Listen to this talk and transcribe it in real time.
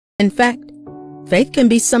In fact, faith can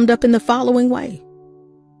be summed up in the following way.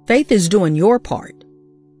 Faith is doing your part,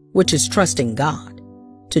 which is trusting God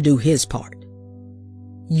to do His part.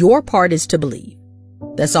 Your part is to believe.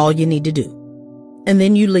 That's all you need to do. And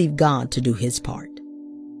then you leave God to do His part.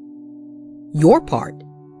 Your part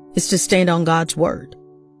is to stand on God's word.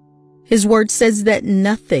 His word says that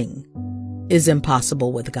nothing is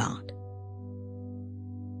impossible with God.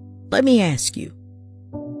 Let me ask you,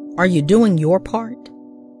 are you doing your part?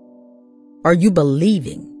 Are you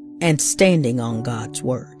believing and standing on God's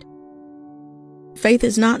word? Faith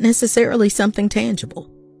is not necessarily something tangible.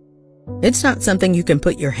 It's not something you can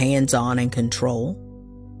put your hands on and control.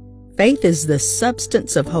 Faith is the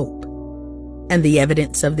substance of hope and the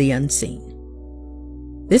evidence of the unseen.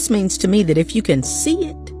 This means to me that if you can see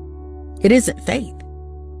it, it isn't faith.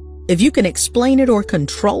 If you can explain it or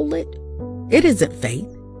control it, it isn't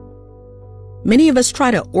faith. Many of us try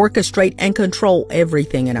to orchestrate and control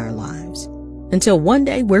everything in our lives until one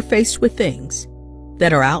day we're faced with things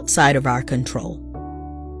that are outside of our control.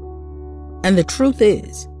 And the truth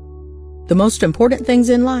is, the most important things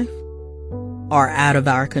in life are out of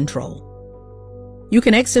our control. You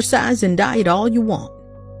can exercise and diet all you want,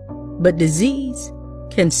 but disease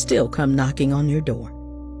can still come knocking on your door.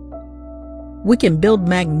 We can build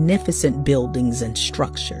magnificent buildings and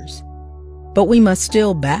structures, but we must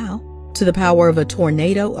still bow to the power of a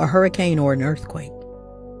tornado, a hurricane, or an earthquake.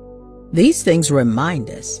 These things remind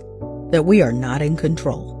us that we are not in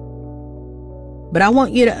control. But I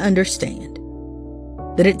want you to understand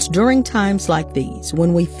that it's during times like these,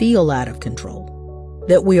 when we feel out of control,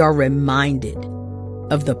 that we are reminded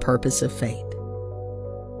of the purpose of faith.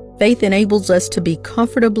 Faith enables us to be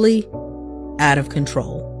comfortably out of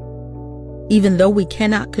control. Even though we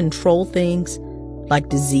cannot control things like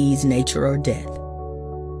disease, nature, or death,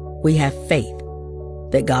 we have faith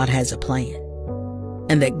that God has a plan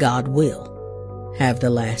and that God will have the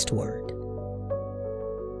last word.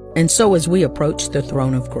 And so as we approach the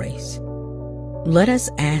throne of grace, let us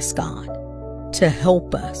ask God to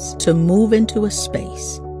help us to move into a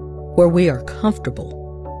space where we are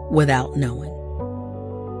comfortable without knowing.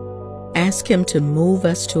 Ask Him to move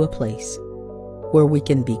us to a place where we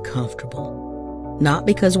can be comfortable, not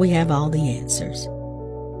because we have all the answers,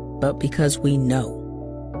 but because we know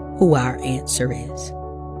who our answer is.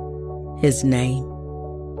 His name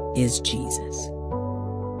is Jesus.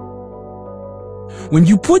 When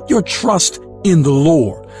you put your trust in the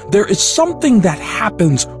Lord, there is something that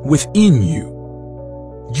happens within you.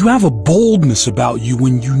 You have a boldness about you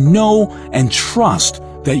when you know and trust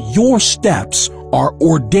that your steps are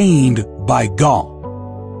ordained by God.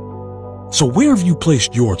 So where have you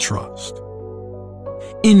placed your trust?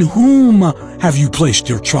 In whom have you placed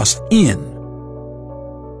your trust in?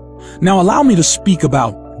 Now allow me to speak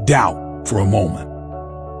about doubt for a moment.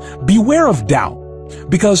 Beware of doubt,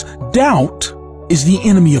 because doubt is the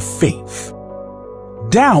enemy of faith.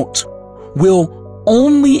 Doubt will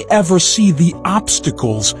only ever see the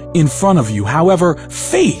obstacles in front of you. However,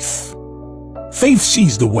 faith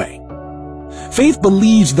sees the way. Faith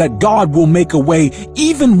believes that God will make a way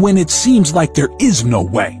even when it seems like there is no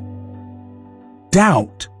way.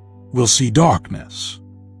 Doubt will see darkness.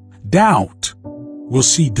 Doubt will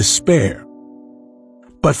see despair.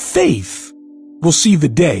 But faith will see the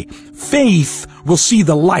day. Faith will see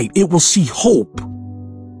the light. It will see hope.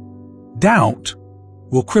 Doubt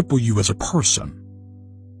will cripple you as a person.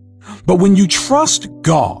 But when you trust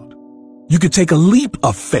God, you can take a leap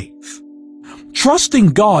of faith. Trusting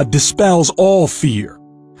God dispels all fear.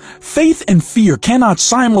 Faith and fear cannot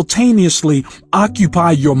simultaneously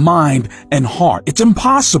occupy your mind and heart. It's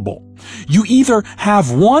impossible. You either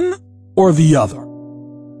have one or the other.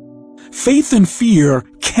 Faith and fear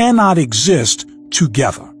cannot exist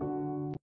together.